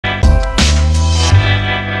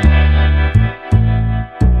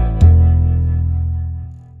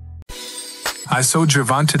I saw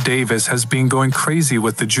Gervonta Davis has been going crazy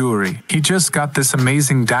with the jewelry. He just got this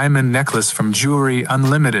amazing diamond necklace from Jewelry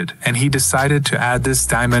Unlimited, and he decided to add this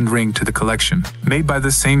diamond ring to the collection. Made by the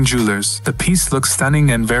same jewelers, the piece looks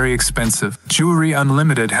stunning and very expensive. Jewelry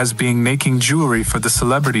Unlimited has been making jewelry for the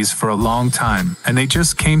celebrities for a long time, and they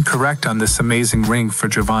just came correct on this amazing ring for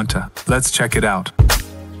Gervonta. Let's check it out.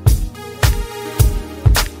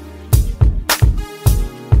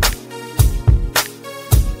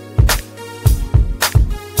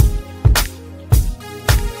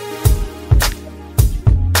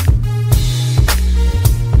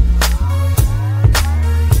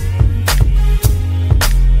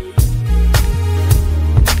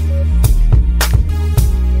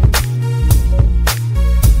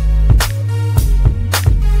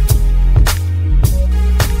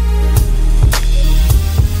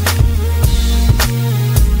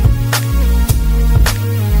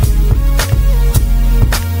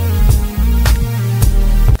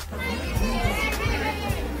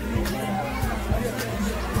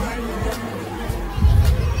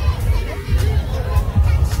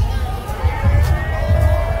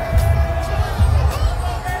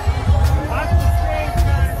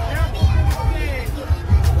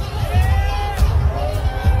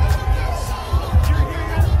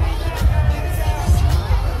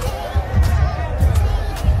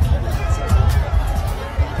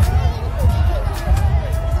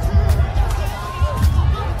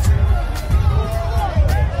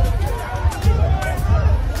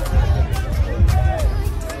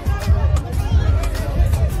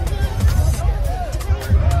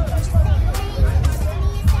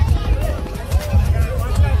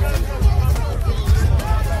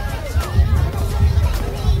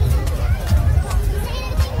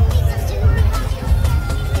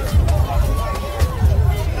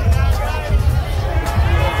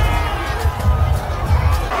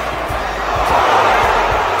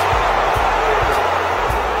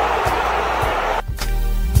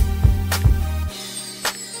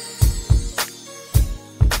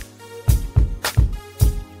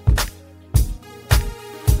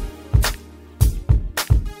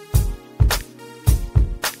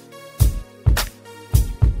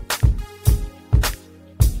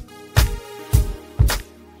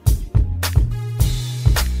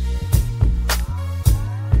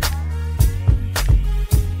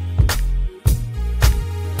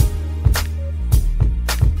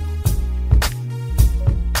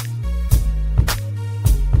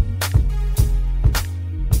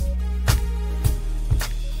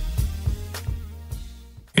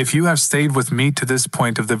 If you have stayed with me to this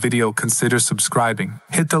point of the video, consider subscribing,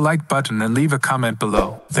 hit the like button and leave a comment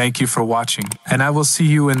below. Thank you for watching, and I will see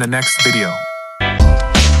you in the next video.